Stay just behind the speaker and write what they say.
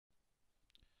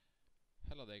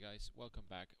Hello there guys, welcome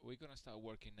back. We're gonna start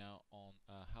working now on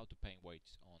how to paint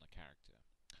weights on a character.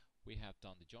 We have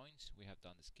done the joints, we have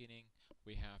done the skinning,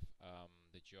 we have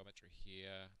the geometry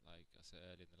here, like I said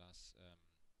earlier in the last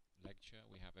lecture.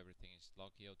 We have everything is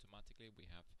logged here automatically. We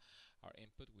have our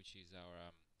input, which is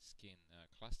our skin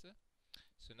cluster.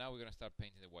 So now we're gonna start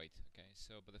painting the weight. Okay,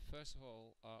 so but the first of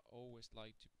all, I always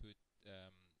like to put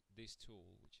this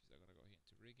tool, which is I'm gonna go here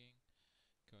into rigging,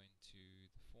 go into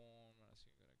the form. I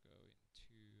think I'm gonna go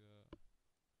into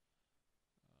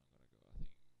I'm gonna go,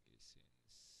 I think it's in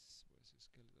where's the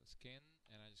skeletal skin,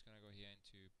 and I'm just gonna go here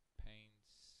into paint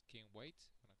skin weight.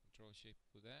 I'm gonna control shape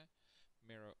put there,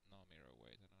 mirror, no mirror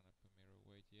weight, I don't wanna put mirror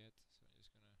weight yet, so I'm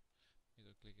just gonna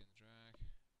middle click and drag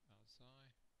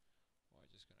outside, or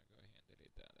I'm just gonna go here and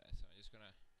delete that there. So I'm just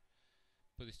gonna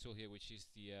put this tool here, which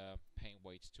is the paint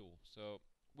weights tool. So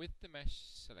with the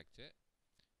mesh selected,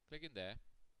 click in there,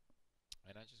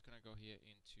 and I'm just gonna go here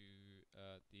into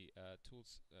the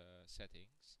tools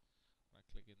settings. I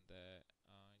click in there.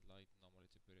 I like normally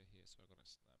to put it here, so I'm gonna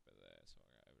snap it there, so I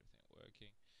got everything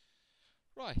working.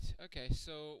 Right, okay,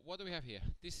 so what do we have here?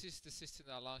 This is the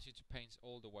system that allows you to paint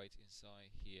all the weight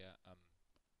inside here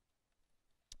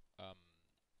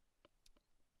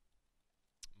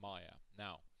Maya.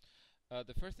 Now,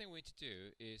 the first thing we need to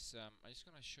do is I'm just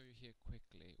gonna show you here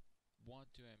quickly what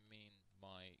do I mean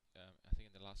by I think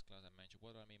in the last class I mentioned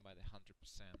what do I mean by the 100%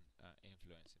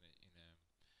 influence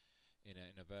in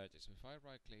a vertex. So if I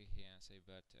right click here and say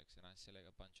vertex and I select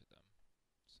a bunch of them,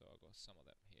 so I've got some of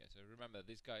them here. So remember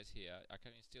these guys here, I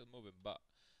can still move them, but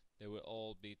they will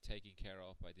all be taken care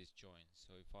of by this joint.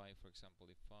 So if I, for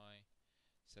example, if I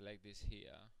select this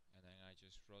here and then I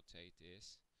just rotate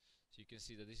this, so you can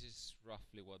see that this is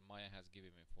roughly what Maya has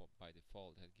given me for by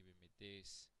default. It has given me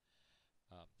this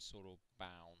sort of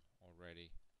bound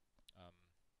already.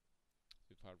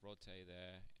 So if I rotate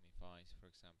there and if I, for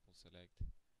example, select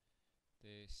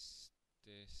this,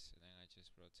 and then I just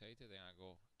rotate it, then I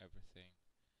go everything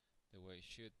the way it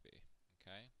should be.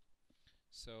 Okay,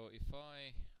 so if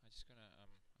I'm just gonna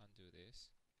undo this.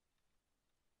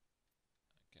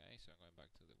 Okay, so I'm going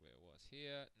back to the way it was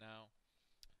here. Now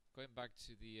going back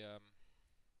to the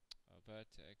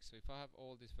vertex. So if I have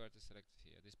all these vertices selected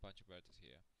here, this bunch of vertices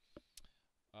here,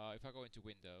 if I go into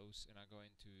Windows and I go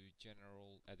into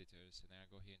General Editors and then I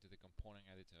go here into the Component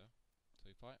Editor, so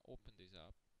if I open this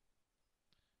up,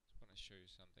 I want to show you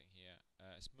something here.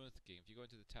 Smooth skin. If you go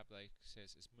into the tab that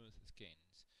says Smooth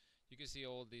Skins, you can see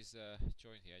all these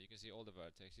joint here. You can see all the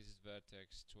vertex. This is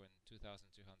vertex 2223,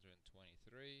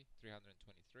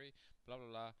 323, blah blah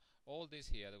blah. All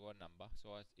this here, they got a number.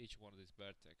 So at each one of these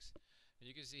vertex, and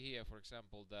you can see here, for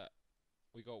example, that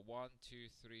we got 1,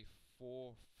 2, 3,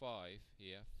 4, 5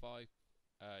 here, 5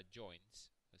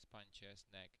 joints, the spine, chest,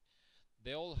 neck.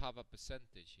 They all have a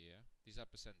percentage here. These are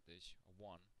percentage of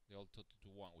 1. They all total to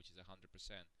 1, which is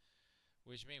 100%.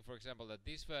 Which means, for example, that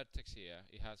this vertex here,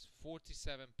 it has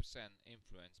 47%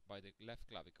 influence by the left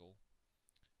clavicle,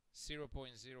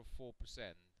 0.04%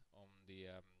 on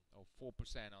the or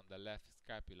 4% on the left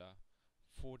scapula,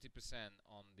 40%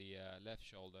 on the left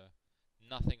shoulder,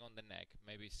 nothing on the neck.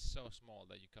 Maybe it's so small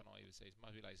that you cannot even say. It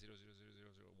must be like 0.00001.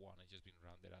 It's just been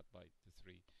rounded up by the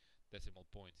 3 decimal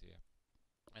points here.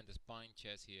 And the spine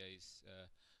chest here is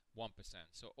 1%.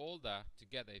 So all that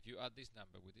together, if you add this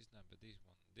number with this number,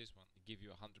 this one, it gives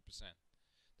you 100%.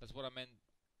 That's what I meant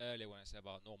earlier when I said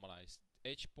about normalized.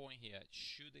 Each point here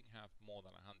shouldn't have more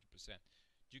than 100%.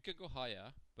 You can go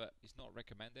higher, but it's not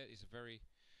recommended. It's very,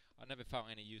 I never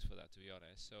found any use for that, to be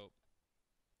honest. So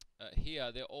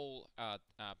here they all add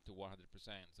up to 100%.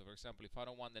 So for example, if I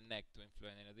don't want the neck to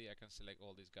influence any of these, I can select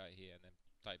all this guy here and then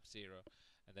type 0,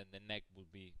 and then the neck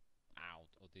will be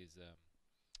out of this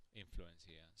influence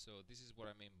here. So this is what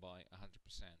I mean by 100%.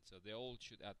 So they all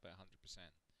should add by 100%.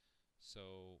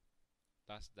 So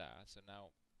that's that. So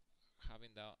now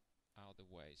having that out of the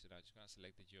way, so now I'm just going to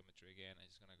select the geometry again. I'm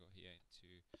just going to go here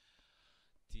into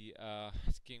the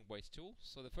skin weights tool.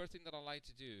 So the first thing that I like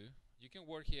to do, you can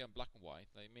work here in black and white.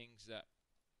 That means that,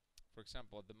 for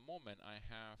example, at the moment I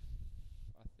have,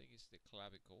 I think it's the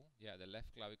clavicle. Yeah, the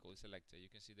left clavicle is selected. You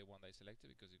can see the one that is selected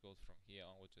because it goes from here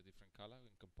onward to a different color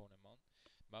in component mode,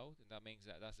 and that means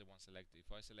that that's the one selected. If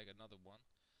I select another one,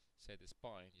 say the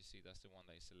spine, you see that's the one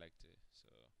that is selected. So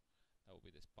that will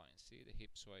be the spine. See, the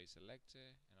hip sway is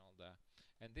selected and all that.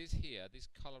 And this here,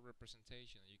 this color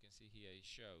representation that you can see here, it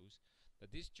shows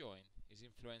that this joint is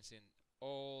influencing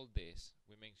all this.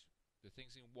 We make the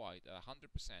things in white at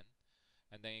 100%.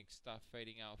 And then it starts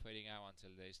fading out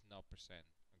until there is no percent.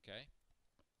 Okay,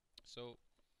 so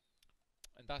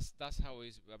And that's how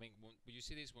it is. I mean, when you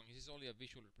see this one, this is only a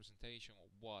visual representation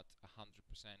of what 100%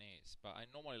 is. But I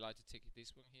normally like to take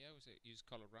this one here, which use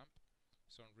color ramp.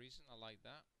 For some reason, I like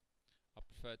that. I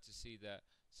prefer to see that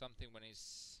something when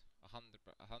it's 100%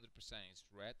 is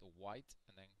red or white,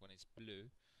 and then when it's blue,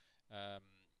 um,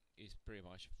 is pretty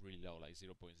much really low, like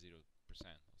 0.0%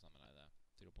 or something like that,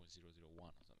 0.001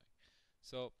 or something.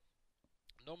 So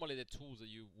normally the tools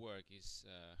that you work is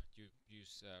you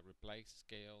use replace,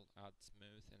 scale, add,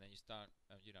 smooth, and then you start.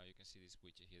 You know, you can see this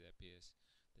widget here that appears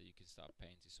that you can start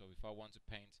painting. So if I want to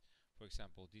paint, for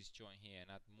example, this joint here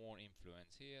and add more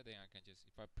influence here, then I can just,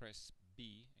 if I press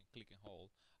B and click and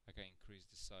hold, I can increase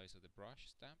the size of the brush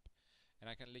stamp, and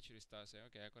I can literally start saying,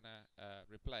 okay, I'm gonna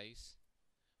replace,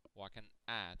 or I can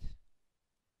add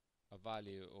a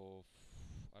value of,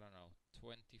 I don't know,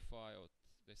 25, or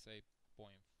let's say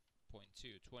 0.2,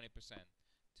 20%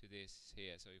 to this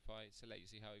here. So if I select, you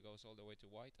see how it goes all the way to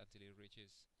white until it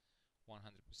reaches 100%.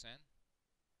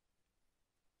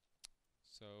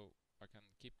 So I can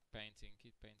keep painting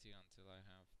until I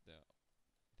have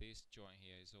this joint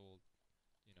here is all,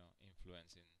 you know,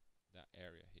 influencing that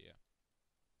area here.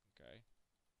 Okay.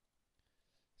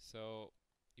 So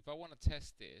if I want to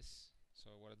test this,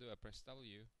 so what I do, I press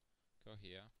W, go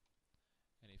here,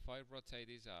 and if I rotate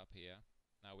this up here,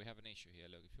 now we have an issue here.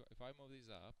 Look, if I move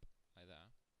this up like that,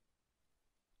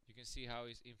 you can see how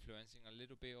it's influencing a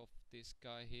little bit of this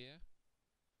guy here,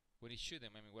 when it shouldn't.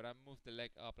 I mean, when I move the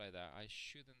leg up like that, I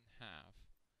shouldn't have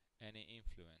any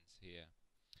influence here.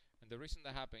 And the reason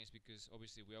that happens is because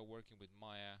obviously we are working with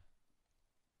Maya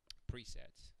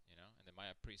presets, you know, and the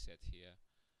Maya preset here,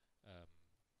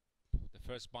 the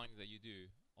first binding that you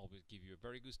do always give you a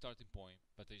very good starting point,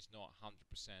 but it's not 100%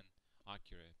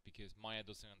 accurate because Maya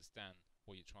doesn't understand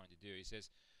what you're trying to do. It says,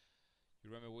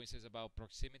 you remember when it says about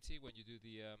proximity when you do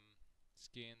the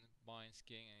skin, bind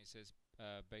skin, and it says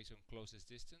based on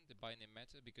closest distance, the binding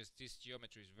method, because this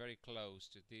geometry is very close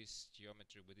to this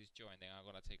geometry with this joint, then I'm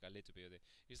gonna take a little bit of it.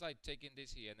 It's like taking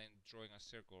this here and then drawing a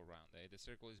circle around it. The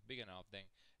circle is big enough, then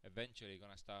eventually you're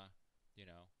gonna start, you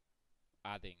know,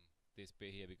 adding this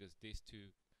bit here because these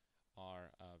two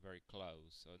are very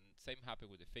close. So same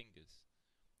happen with the fingers.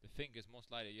 The fingers,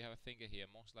 most likely you have a finger here,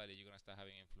 most likely you're gonna start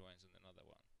having influence on another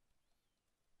one.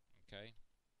 Okay,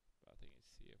 but I think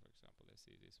it's here, for example. Let's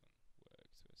see if this one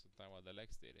works. So sometimes while the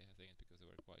legs did it, I think it's because they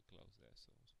were quite close there. So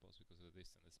I suppose because of the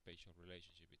distance, the spatial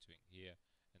relationship between here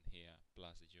and here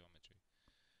plus the geometry.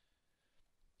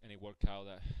 And it worked out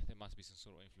that there must be some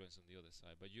sort of influence on the other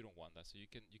side, but you don't want that, so you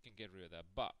can get rid of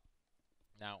that. But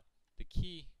now the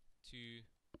key to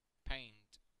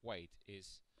paint weight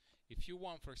is, if you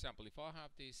want, for example, if I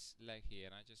have this leg here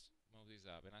and I just move this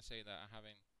up and I say that I'm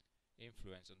having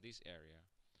influence on this area,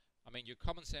 I mean, your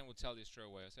common sense would tell you straight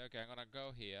away. I say, okay, I'm gonna go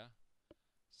here,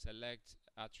 select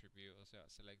attribute, or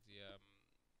select the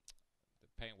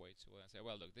paint weight. So I say,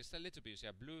 well, look, this is a little bit. You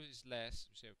see, blue is less.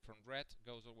 You see, from red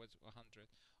goes all the way to 100,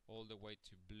 all the way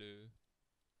to blue,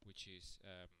 which is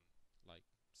like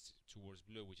towards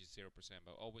blue, which is 0%.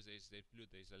 But always is the blue.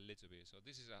 There is a little bit. So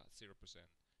this is a 0%, 0%,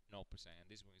 and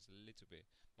this one is a little bit.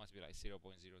 Must be like 0.005.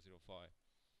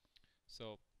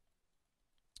 So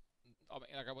I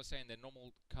mean, like I was saying, the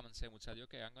normal common sense would tell you,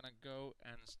 okay, I'm gonna go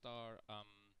and start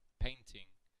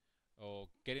painting or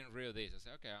getting rid of this. I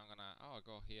say, okay, I'm gonna, I'll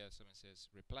go here. Something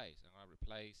says replace. I'm gonna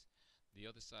replace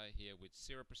the other side here with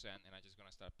 0%, and I'm just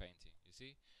gonna start painting. You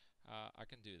see, I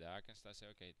can do that. I can start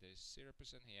saying, okay, there's 0%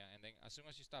 here, and then as soon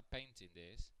as you start painting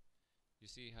this, you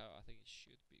see how I think it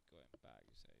should be going back.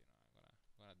 You say, you know,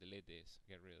 I'm gonna delete this,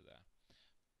 get rid of that.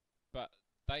 But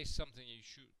that is something you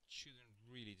shouldn't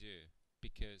really do,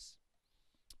 because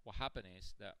what happened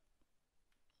is that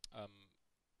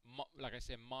like I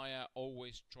said, Maya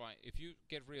always try, if you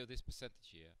get rid of this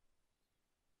percentage here,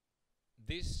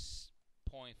 this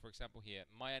point, for example here,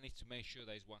 Maya needs to make sure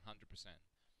that it's 100%.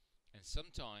 And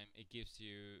sometimes it gives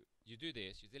you, you do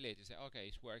this, you delete, you say, okay,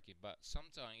 it's working, but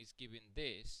sometimes it's giving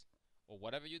this, or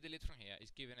whatever you delete from here,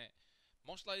 it's giving it,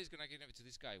 most likely it's going to give it to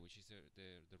this guy, which is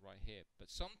the right hip, but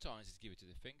sometimes it's give it to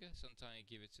the finger, sometimes it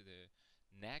give it to the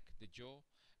neck, the jaw.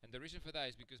 And the reason for that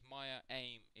is because Maya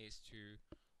aim is to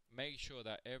make sure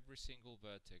that every single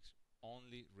vertex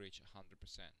only reach 100%.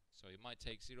 So it might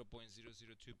take 0.002%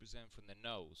 from the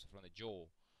nose, from the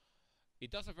jaw. It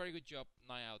does a very good job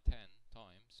 9 out of 10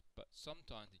 times, but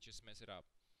sometimes it just mess it up.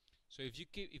 So if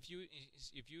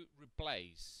you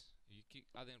replace, you keep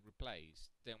adding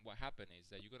replace, then what happens is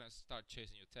that you're gonna start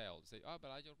chasing your tail. Say, oh, but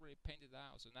I just already painted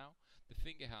that out, so now the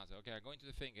finger has it. Okay, I go into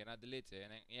the finger and I delete it,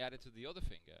 and then you add it to the other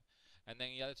finger, and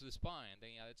then you add it to the spine, and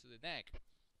then you add it to the neck.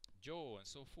 jaw and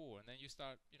so forth, and then you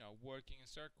start, working in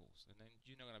circles, and then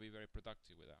you're not gonna be very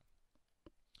productive with that.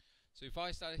 So if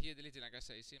I started here deleting, like I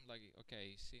say, it seems like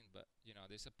okay, but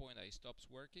there's a point that it stops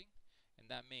working, and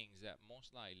that means that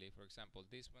most likely, for example,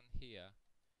 this one here,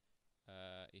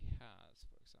 it has,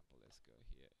 for example, let's go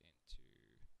here into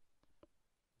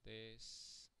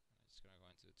this. I'm just gonna go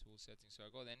into the tool settings. So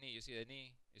I go to the knee. You see the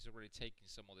knee is already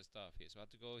taking some of the stuff here. So I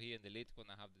have to go here and delete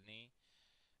when I have the knee,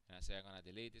 and I say I'm gonna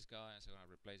delete this guy, and so I'm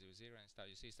gonna replace it with 0 and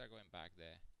start. You see, start going back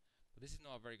there. But this is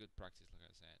not a very good practice, like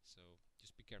I said. So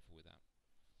just be careful with that.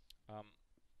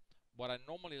 What I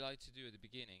normally like to do at the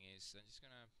beginning is I'm just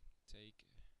gonna take.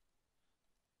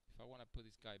 If I want to put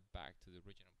this guy back to the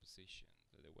original position,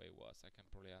 the way it was, I can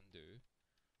probably undo,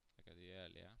 like I did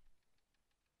earlier.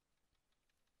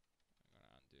 I'm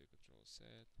gonna undo, Control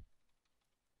Z.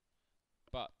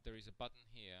 But there is a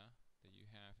button here that you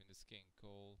have in the skin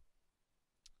called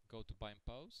Go to Bind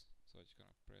Pose. So I'm just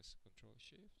gonna press Control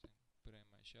Shift and put it in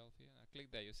my shelf here. And I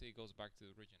click there. You see it goes back to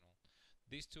the original.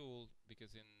 This tool,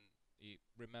 because it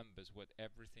remembers what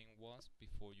everything was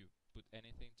before you put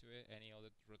anything to it, any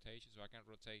other rotation. So I can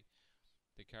rotate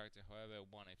the character however I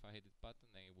want. If I hit the button,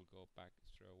 then it will go back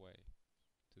straight away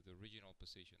to the original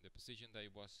position, the position that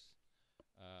it was,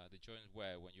 the joints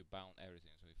were when you bound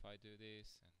everything. So if I do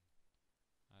this, and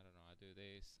I don't know, I do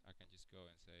this, I can just go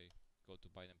and say go to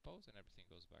bind and pose, and everything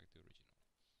goes back to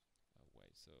original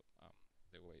way. So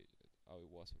the way how it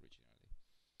was originally.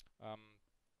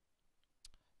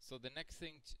 So the next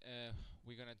thing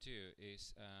we're gonna do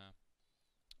is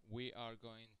we are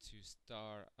going to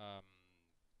start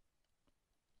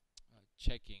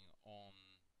checking on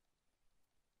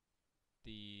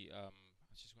the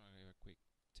I'm just gonna give a quick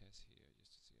test here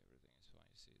just to see everything is fine.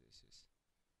 You see this is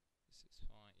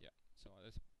fine. Yeah. So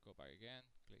let's go back again.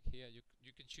 Click here.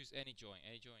 You can choose any joint.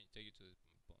 Any joint take you to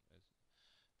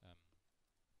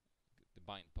the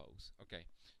bind pose. Okay.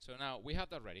 So now we have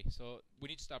that ready. So we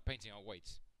need to start painting our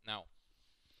weights. Now,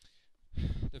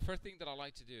 the first thing that I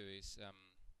like to do is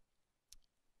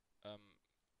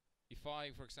if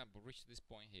I, for example, reach this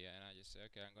point here and I just say,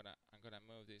 okay, I'm gonna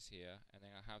move this here, and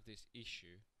then I have this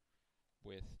issue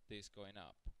with this going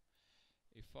up.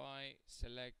 If I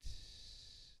select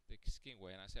the skin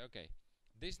weight and I say, okay,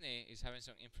 this knee is having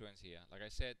some influence here. Like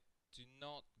I said, do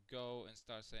not go and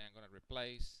start saying I'm gonna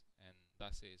replace and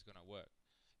that's it, it's gonna work.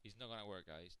 It's not gonna work,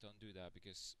 guys. Don't do that,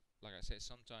 because like I said,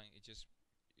 sometimes it's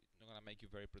not gonna make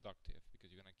you very productive,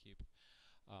 because you're gonna keep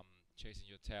chasing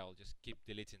your tail. Just keep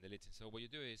deleting. So what you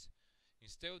do is,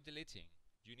 instead of deleting,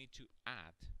 you need to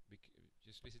add.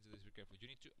 Just listen to this very carefully. You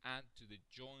need to add to the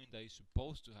joint that is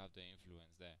supposed to have the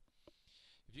influence there.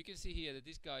 If you can see here that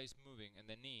this guy is moving and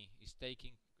the knee is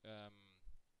taking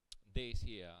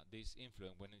this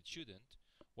influence when it shouldn't,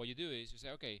 what you do is you say,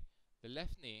 okay, the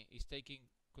left knee is taking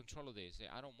control of this.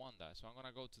 I don't want that, so I'm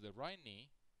gonna go to the right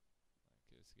knee.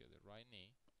 Okay, let's get the right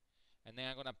knee, and then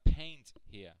I'm gonna paint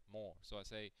here more. So I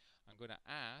say I'm gonna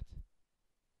add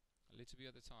a little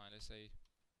bit at a time. Let's say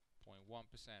 0.1%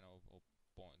 or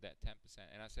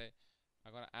 10%, and I say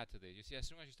I'm gonna add to this. You see, as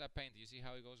soon as you start painting, you see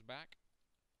how it goes back.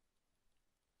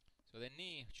 So the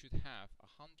knee should have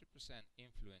 100%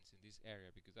 influence in this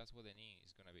area, because that's what the knee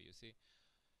is gonna be. You see,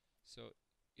 so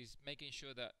it's making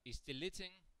sure that it's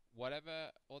deleting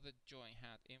whatever other joint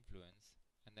had influence,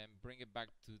 and then bring it back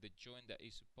to the joint that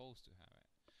is supposed to have it.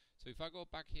 So if I go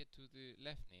back here to the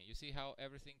left knee, you see how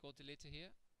everything got deleted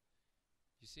here?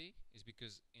 You see? It's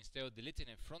because instead of deleting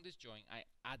it from this joint, I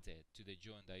added to the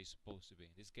joint that is supposed to be.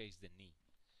 In this case, the knee.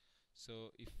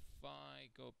 So if I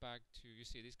go back to, you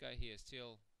see this guy here is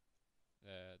still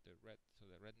the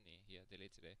red knee here,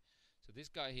 deleted it. So this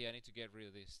guy here, I need to get rid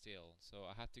of this still. So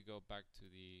I have to go back to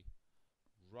the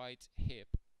right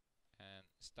hip and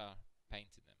start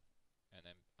painting them, and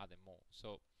then adding more.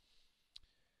 So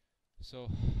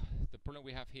the problem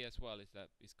we have here as well is that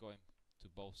it's going to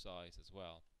both sides as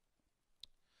well.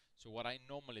 So what I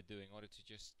normally do in order to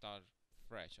just start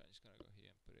fresh, I'm just gonna go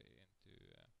here and put it into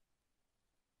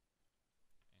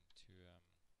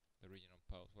the original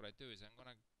pose. What I do is I'm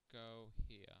gonna go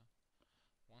here.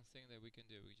 One thing that we can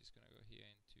do, we're just gonna go here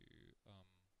into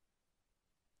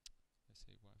let's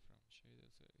say wireframe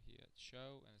shader. So here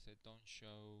show, and I say don't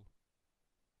show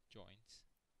joints,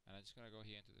 and I'm just gonna go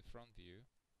here into the front view,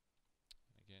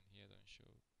 and again here don't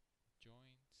show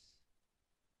joints,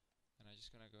 and I'm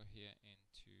just gonna go here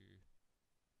into,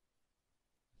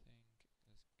 I think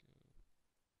let's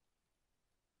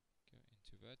go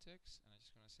into vertex, and I'm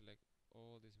just gonna select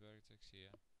all this vertex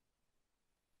here,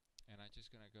 and I'm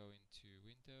just gonna go into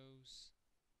Windows,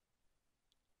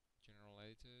 General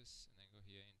Editors, and then go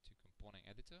here into Component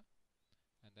Editor,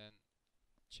 and then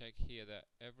check here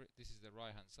that this is the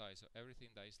right hand side, so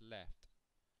everything that is left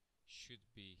should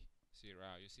be 0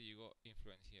 out. You see you got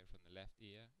influence here from the left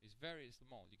ear. It's very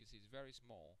small, you can see it's very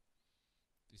small.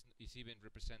 It's even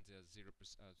represented as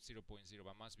 0.0,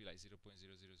 but must be like 0.0001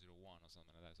 or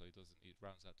something like that, so it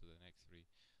rounds up to the next 3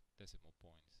 decimal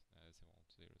points, decimal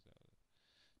zeros.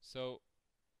 So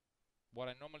what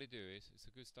I normally do is,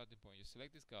 it's a good starting point, you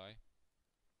select this guy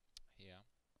here,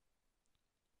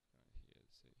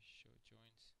 say show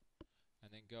joints,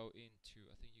 and then go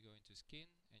into, I think you go into skin,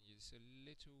 and there's a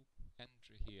little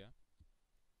entry here.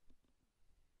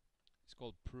 It's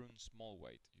called prune small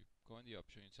weight. You go in the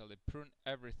option, you tell it prune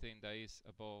everything that is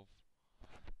above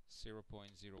 0.01,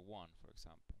 for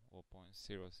example, or 0.001.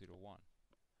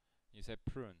 You say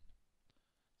prune.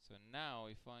 So now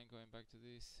if I'm going back to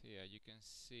this here, you can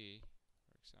see,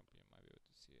 for example, you might be able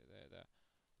to see it there.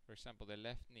 For example, the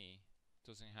left knee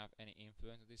doesn't have any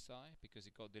influence on this side because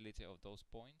it got deleted of those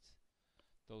points,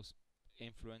 those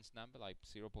influence number like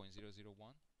 0.001.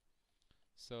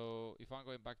 So if I'm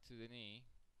going back to the knee,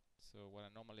 so what I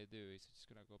normally do is I'm just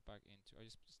gonna go back into, I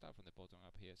just start from the bottom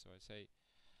up here. So I say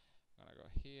I'm gonna go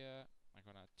here, I'm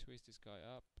gonna twist this guy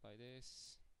up like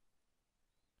this,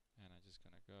 and I'm just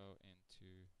gonna go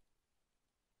into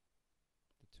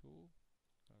the tool,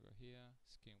 gonna go here,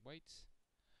 skin weights,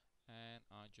 and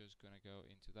I'm just gonna go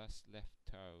into that's left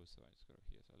toe, so I just go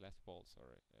here, so left ball,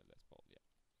 sorry, left ball, yeah.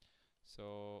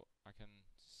 So I can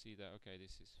see that, okay,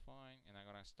 this is fine, and I'm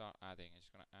gonna start adding. I'm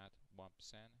just gonna add 1%,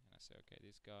 and I say, okay,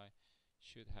 this guy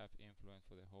should have influence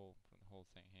for the whole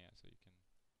thing here. So you can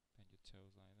bend your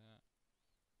toes like that,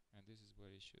 and this is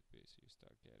where it should be. So you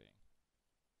start getting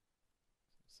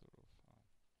some sort of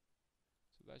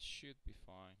so that should be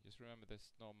fine. Just remember,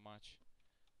 there's not much.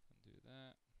 And do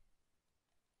that.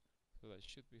 So that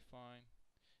should be fine.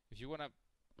 If you wanna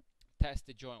test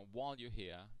the joint while you're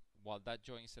here, while that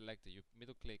joint is selected, you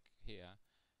middle click here,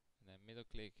 and then middle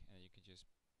click, and you can just,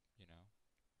 you know,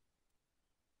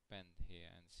 bend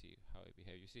here and see how it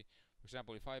behaves. You see, for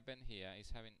example, if I bend here, it's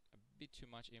having a bit too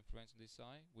much influence on this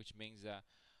side, which means that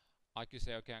I could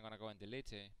say, okay, I'm gonna go and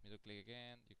delete it. Middle click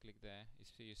again, you click there,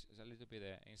 it's a little bit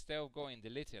there. Instead of going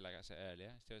delete it, like I said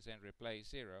earlier, instead of saying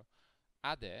replace 0,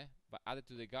 add it, but add it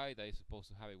to the guy that is supposed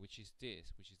to have it, which is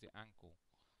this, which is the ankle.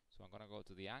 So I'm gonna go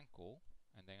to the ankle,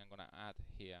 and then I'm gonna add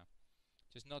here.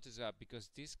 Just notice that because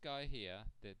this guy here,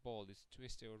 the ball is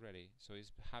twisted already, so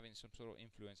it's having some sort of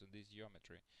influence on this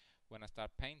geometry. When I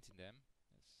start painting them,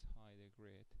 let's hide the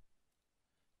grid.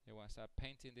 And when I start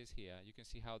painting this here, you can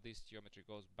see how this geometry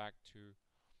goes back to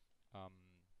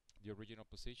the original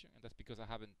position, and that's because I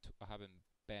haven't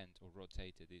bent or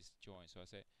rotated this joint. So I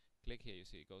say click here, you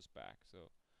see it goes back.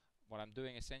 So what I'm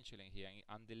doing essentially here,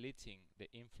 I'm deleting the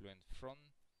influence from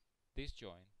this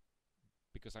joint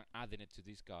because I'm adding it to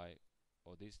this guy,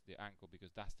 or the ankle,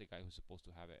 because that's the guy who's supposed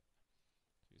to have it.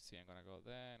 So you see I'm gonna go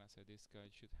there, and I say this guy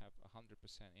should have 100%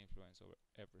 influence over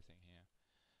everything here.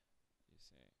 You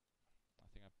see, I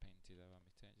think I painted that by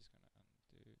mistake. Just gonna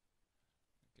undo.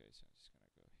 Okay, so I'm just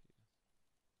gonna go here.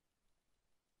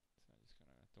 So I'm just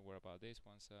gonna, don't worry about this.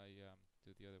 Once I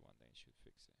do the other one, then it should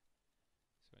fix it.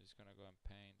 So I'm just gonna go and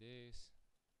paint this.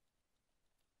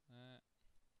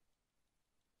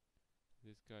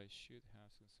 This guy should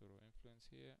have some sort of influence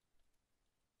here.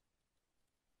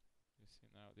 You see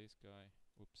now this guy,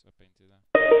 oops, I painted that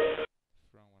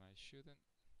front when I shouldn't.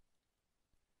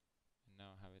 And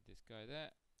now I have this guy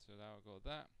there, so that will go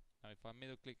that. Now if I'm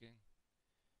middle clicking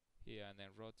here and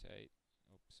then rotate,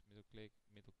 oops, middle click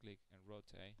and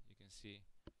rotate, you can see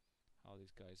how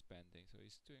this guy is bending. So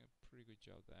he's doing a pretty good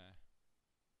job there.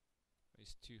 But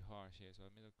it's too harsh here, so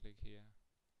I middle click here.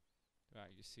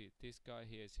 Right, you see this guy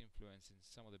here is influencing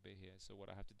some of the bit here. So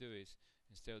what I have to do is,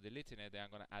 instead of deleting it, then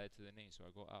I'm gonna add it to the knee. So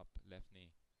I go up, left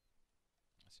knee.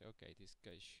 I say, okay, this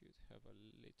guy should have a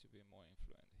little bit more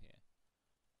influence here.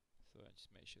 So I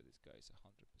just make sure this guy is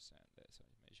 100% there. So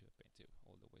I make sure I paint it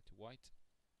all the way to white.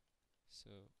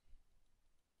 So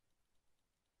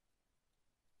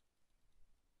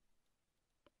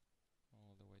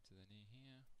all the way to the knee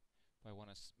here. If I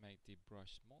want to make the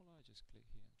brush smaller, I just click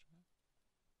here and drag.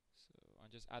 So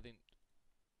I'm just adding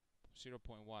 0.1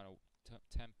 or 10%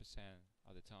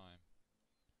 at a time.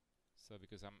 So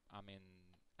because I'm in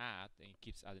add, and it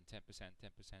keeps adding 10%, 10%, 10%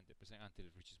 until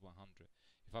it reaches 100.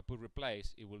 If I put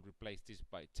replace, it will replace this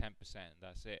by 10%.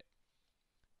 That's it.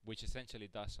 Which essentially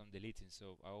does some deleting.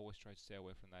 So I always try to stay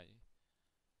away from that.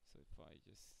 So if I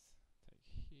just take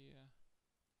here,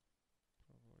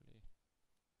 probably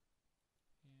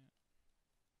here.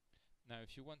 Now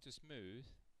if you want to smooth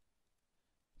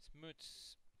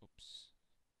oops.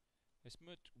 A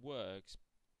smooth works,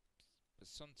 but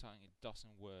sometimes it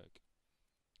doesn't work.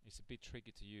 It's a bit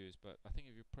tricky to use, but I think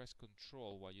if you press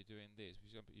Control while you're doing this, for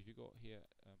example, if you go here,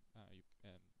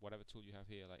 whatever tool you have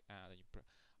here, like add, and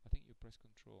I think you press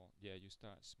Control. Yeah, you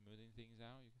start smoothing things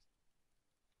out.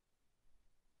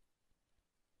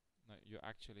 You're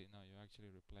actually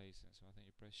replacing. So I think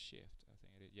you press Shift. I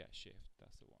think it is, yeah, Shift.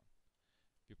 That's the one.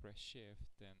 If you press Shift,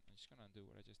 then I'm just gonna undo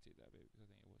what I just did that bit because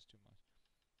I think it was too much.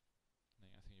 And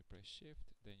then I think you press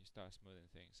Shift, then you start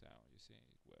smoothing things out. You see,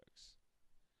 it works.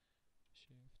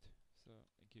 Shift. So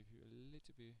it gives you a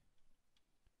little bit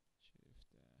Shift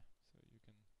there, so you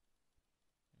can,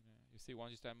 you see,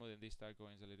 once you start moving, this start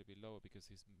going a little bit lower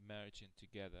because it's merging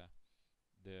together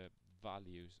the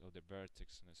values of the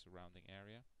vertex in the surrounding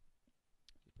area.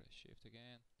 You press Shift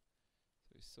again,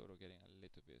 so it's sort of getting a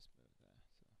little bit smooth there.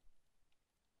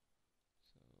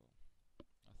 So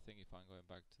I think if I'm going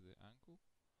back to the ankle,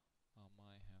 I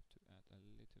might have to add a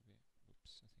little bit.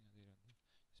 Oops, I think I did on there.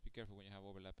 Just be careful when you have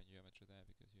overlapping geometry there,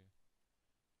 because you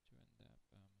end up thing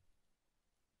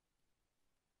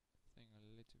a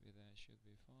little bit there should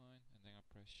be fine. And then I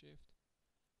press Shift,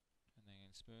 and then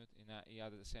in smooth. At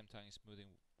the same time, it's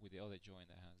smoothing with the other joint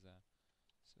that has that.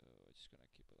 So I'm just gonna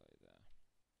keep it like that.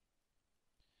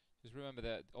 Just remember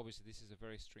that obviously this is a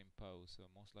very stream pose, so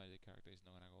most likely the character is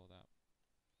not gonna go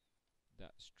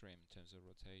that stream in terms of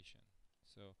rotation.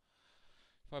 So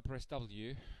if I press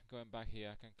W, going back here,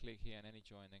 I can click here on any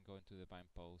joint and go into the bind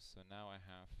pose. So now I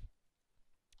have,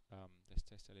 let's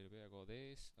test a little bit. I go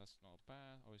this, that's not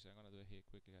bad. Obviously I'm gonna do it here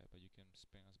quickly, but you can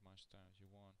spend as much time as you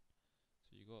want.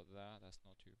 So you got that, that's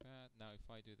not too bad. Now if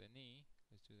I do the knee,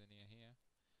 let's do the knee here.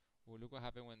 Well, look what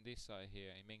happened when this side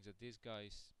here, it means that this guy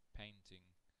is painting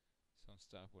some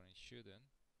stuff when it shouldn't.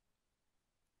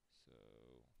 So,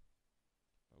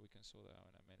 but we can sort that out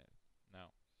in a minute.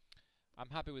 Now, I'm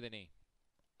happy with the knee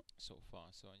so far.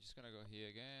 So I'm just gonna go here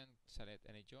again, select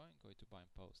any joint, go to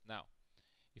bind pose. Now,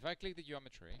 if I click the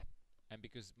geometry, and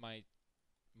because my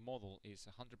model is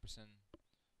 100%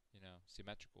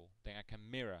 symmetrical, then I can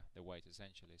mirror the weight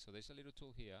essentially. So there's a little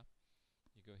tool here.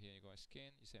 You go here, you go to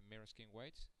skin, you say mirror skin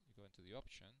weights, you go into the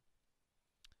option,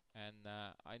 and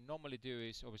I normally do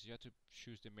is, obviously you have to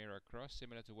choose the mirror across,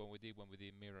 similar to what we did when we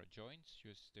did mirror joints.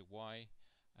 Choose the Y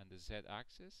and the Z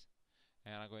axis,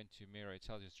 and I'm going to mirror. It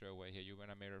tells you straight away here, you're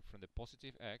going to mirror from the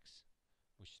positive X,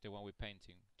 which is the one we're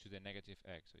painting, to the negative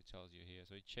X. So it tells you here,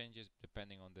 so it changes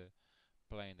depending on the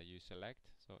plane that you select.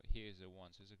 So here's the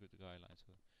one, so it's a good guideline,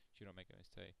 so you don't make a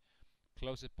mistake.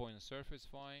 Closest point on surface,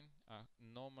 fine.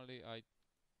 Normally I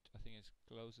think it's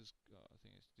closest,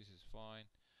 this is fine.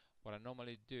 What I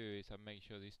normally do is I make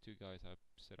sure these two guys are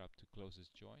set up to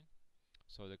closest joint.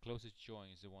 So the closest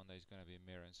joint is the one that is going to be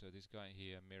mirroring. So this guy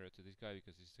here mirror to this guy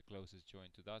because it's the closest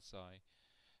joint to that side,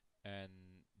 and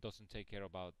doesn't take care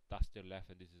about that's the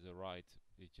left and this is the right.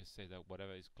 It just says that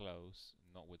whatever is close,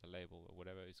 not with a label, but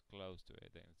whatever is close to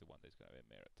it, then it's the one that's going to be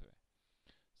mirrored to it.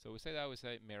 So we say that, we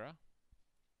say mirror,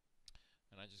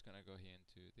 and I'm just going to go here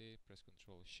into the press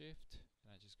Control Shift, and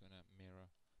I'm just going to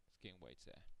mirror skin weights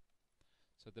there.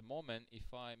 So at the moment, if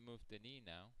I move the knee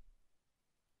now,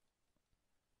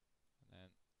 and then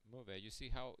move it, you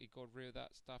see how it got rid of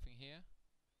that stuff in here?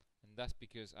 And that's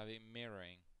because I've been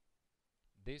mirroring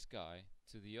this guy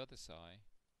to the other side,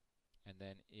 and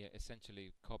then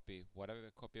essentially copy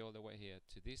all the way here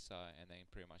to this side, and then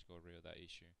pretty much got rid of that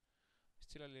issue.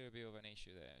 Still a little bit of an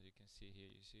issue there, as you can see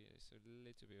here. You see it's a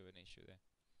little bit of an issue there.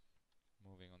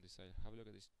 Moving on this side, have a look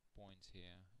at these points here,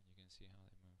 and you can see how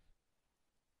they move.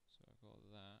 So I got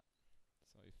that.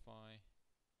 So if I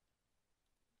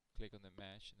click on the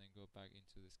mesh and then go back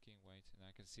into the skin weight, and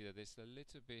I can see that there's a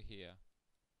little bit here.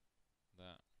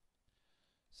 That.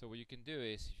 So what you can do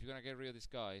is, if you're gonna get rid of these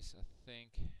guys, I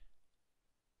think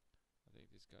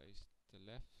this guy is the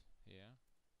left here.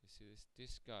 You see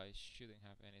this guy shouldn't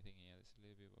have anything here. There's a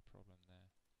little bit of a problem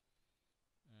there.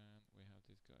 And we have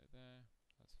this guy there.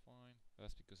 That's fine.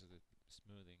 That's because of the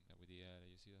smoothing that we did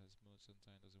earlier. You see that smooth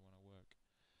sometimes doesn't want to work.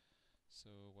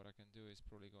 So what I can do is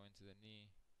probably go into the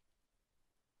knee.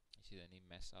 You see the knee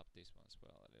mess up this one as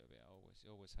well a little bit. It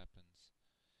always happens.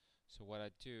 So what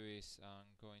I do is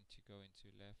I'm going to go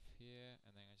into left here,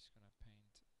 and then I'm just gonna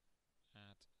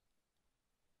add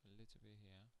a little bit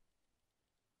here,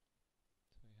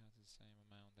 so it has the same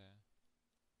amount there.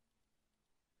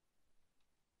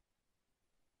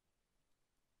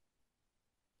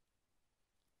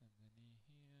 And the knee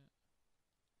here.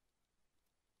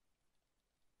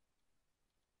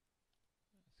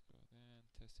 Let's go there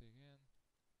and test it again.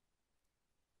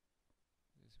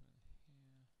 This one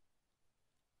here.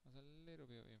 There's a little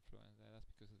bit of influence there. That's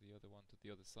because of the other one to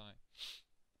the other side.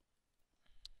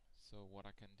 So what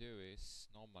I can do is,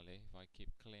 normally, if I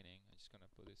keep cleaning, I'm just gonna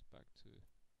put this back to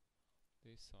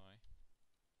this side.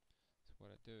 So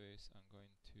what I do is I'm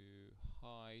going to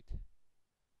hide.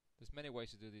 There's many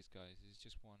ways to do this, guys. This is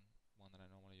just one that I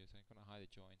normally use. I'm gonna hide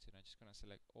the joints, and I'm just gonna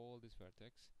select all this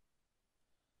vertex.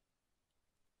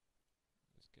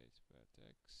 In this case,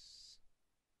 vertex.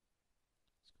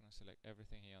 Just gonna select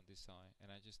everything here on this side,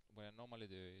 and what I normally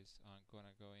do is I'm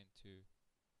gonna go into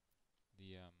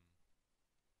the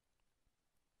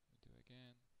do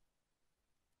again,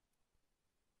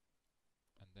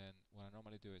 and then what I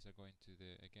normally do is I go into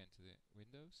the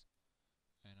Windows,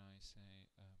 and I say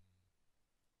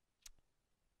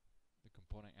the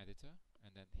component editor,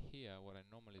 and then here what I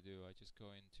normally do, I just go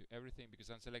into everything,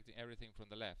 because I'm selecting everything from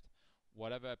the left.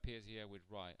 Whatever appears here with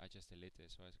right, I just delete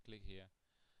it. So I just click here,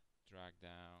 drag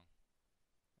down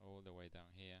all the way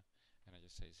down here, and I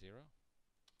just say 0,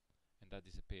 and that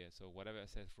disappears. So whatever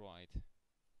says right,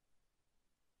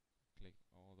 click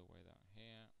all the way down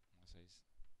here, and it says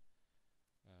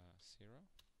 0,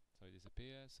 so it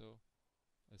disappears. So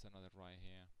there's another right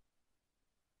here.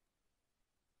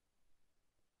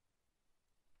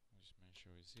 Just make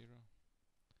sure it's 0.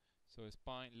 So it's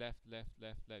spine, left, left,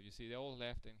 left, left. You see they're all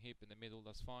left, and hip in the middle,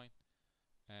 that's fine.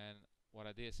 And what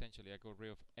I did essentially, I got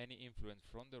rid of any influence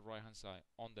from the right hand side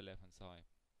on the left hand side.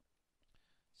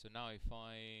 So now if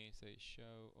I say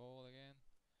show all again,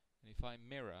 and if I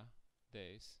mirror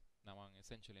this, now I'm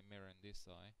essentially mirroring this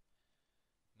side.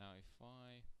 Now if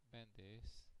I bend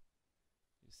this,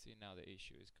 you see now the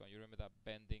issue is gone. You remember that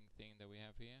bending thing that we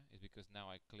have here? It's because now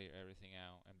I clear everything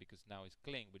out, and because now it's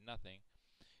clean with nothing.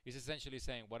 It's essentially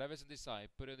saying whatever's on this side,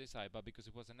 put it on this side, but because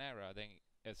it was an error, then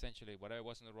essentially whatever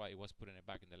was on the right, it was putting it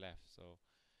back in the left. So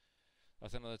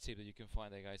that's another tip that you can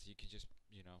find there, guys. You can just,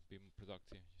 be more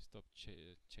productive. Stop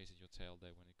chasing your tail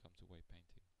there when it comes to weight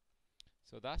painting.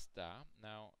 So that's that.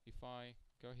 Now if I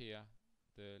go here,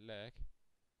 the leg,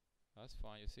 that's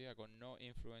fine. You see I got no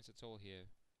influence at all here.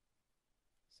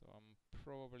 So I'm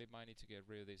probably might need to get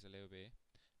rid of this a little bit.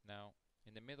 Now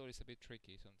in the middle it's a bit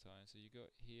tricky sometimes. So you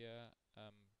go here,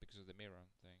 because of the mirror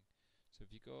thing. So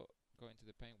if you go into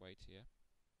the paint weights here,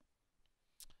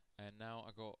 and now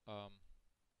I got so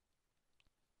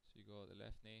you go the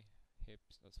left knee,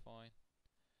 hips, that's fine.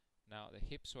 Now the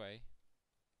hip sway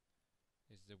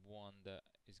is the one that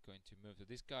is going to move. So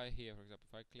this guy here, for example,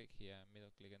 if I click here,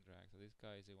 middle click and drag, so this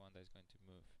guy is the one that is going to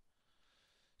move.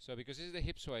 So because this is the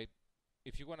hip sway,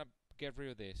 if you want to get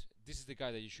rid of this is the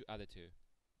guy that you should add it to.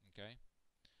 Okay,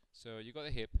 so you got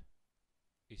the hip,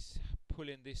 is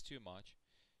pulling this too much.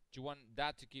 Do you want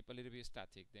that to keep a little bit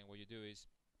static? Then what you do is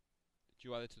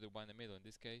you add it to the one in the middle, in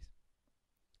this case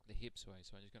the hip sway.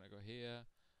 So I'm just gonna go here,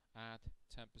 add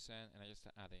 10%, and I just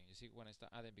start adding. You see when I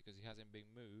start adding, because it hasn't been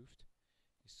moved,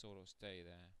 it sort of stay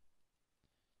there.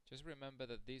 Just remember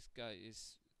that this guy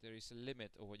there is a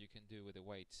limit of what you can do with the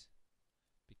weights,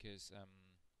 because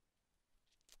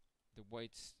the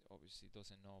weights obviously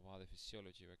doesn't know about the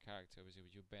physiology of a character. Obviously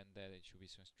when you bend there, there should be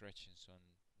some stretching, some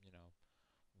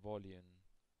volume.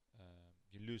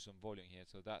 You lose some volume here,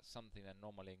 so that's something that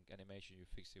normally in animation you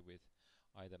fix it with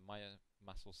either Maya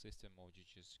muscle system, or you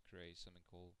just create something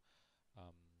called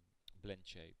blend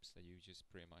shapes, that you just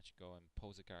pretty much go and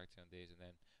pose a character on this, and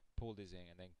then pull this in,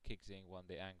 and then kicks in when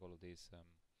the angle of this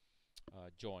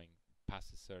joint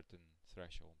passes certain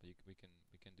threshold. But we can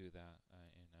do that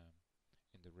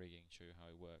in the rigging, show you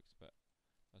how it works. But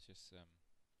that's just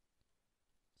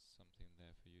something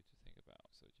there for you to think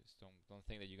about. So just don't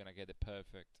think that you're gonna get the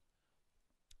perfect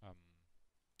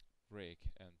rig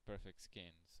and perfect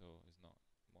skin. So it's not,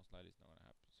 most likely it's not gonna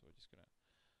happen. So we're just gonna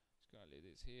leave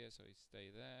this here, so it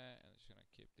stay there, and I'm just gonna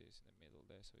keep this in the middle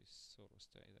there, so it sort of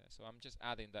stay there. So I'm just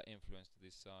adding that influence to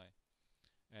this side,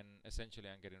 and essentially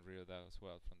I'm getting rid of that as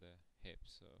well from the hip.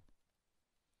 So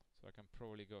I can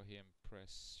probably go here and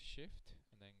press shift,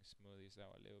 and then smooth this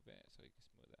out a little bit, so you can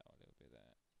smooth it out a little bit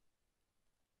there.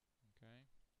 Okay.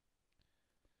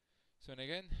 So and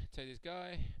again, take this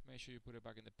guy, make sure you put it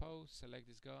back in the pose, select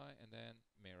this guy, and then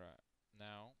mirror.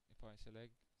 Now if I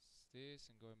select this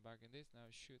and going back in this, now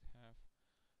it should have,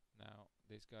 now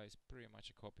this guy is pretty much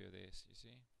a copy of this. You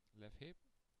see, left hip,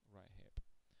 right hip.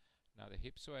 Now the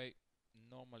hip sway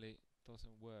normally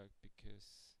doesn't work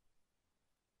because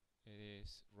it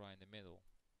is right in the middle.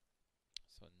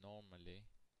 So normally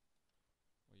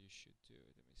what you should do,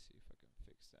 let me see if I can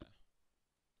fix that.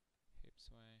 Hip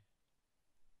sway,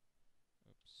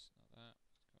 oops, not that.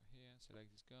 Let's go here,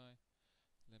 select this guy.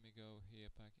 Let me go here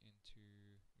back into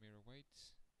mirror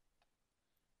weights,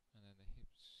 and then the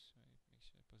hip sway, make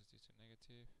sure positive to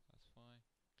negative, that's fine.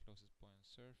 Closest point on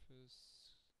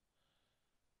surface,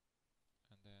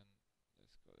 and then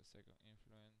let's go the second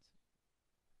influence.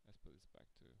 Let's put this back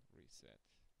to reset.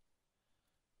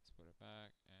 Let's put it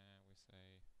back and we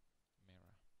say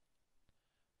mirror.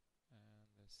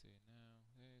 And let's see now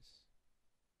this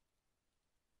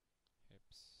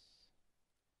hips.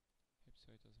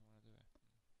 So it doesn't want to do it.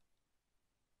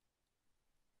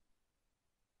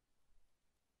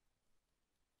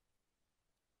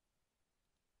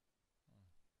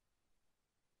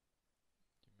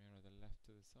 You mirror the left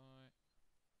to the side.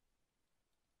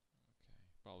 Okay,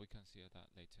 well, we can see that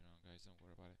later on, guys, don't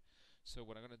worry about it. So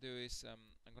what I'm gonna do is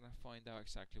I'm gonna find out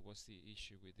exactly what's the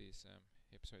issue with this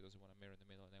hip, so it doesn't want to mirror in the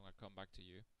middle, and then I'll come back to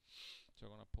you. So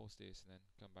I'm gonna pause this and then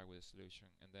come back with a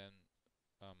solution, and then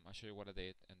I'll show you what I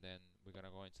did, and then we're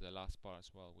gonna go into the last part as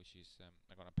well, which is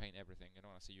I'm gonna paint everything. I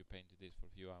don't wanna see you painting this for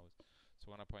a few hours, so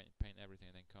I'm gonna paint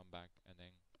everything and then come back and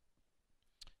then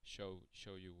show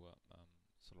you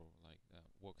sort of like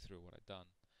walk through what I've done,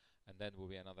 and then will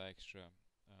be another extra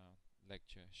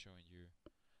lecture showing you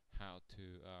how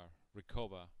to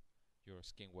recover your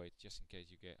skin weight, just in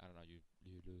case you get, I don't know,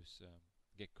 you lose,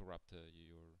 get corrupted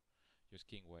your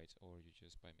skin weight, or you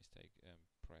just by mistake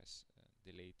press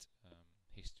delete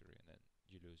history, and then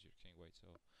you lose your skin weight. So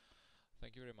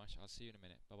thank you very much. I'll see you in a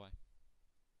minute. Bye bye.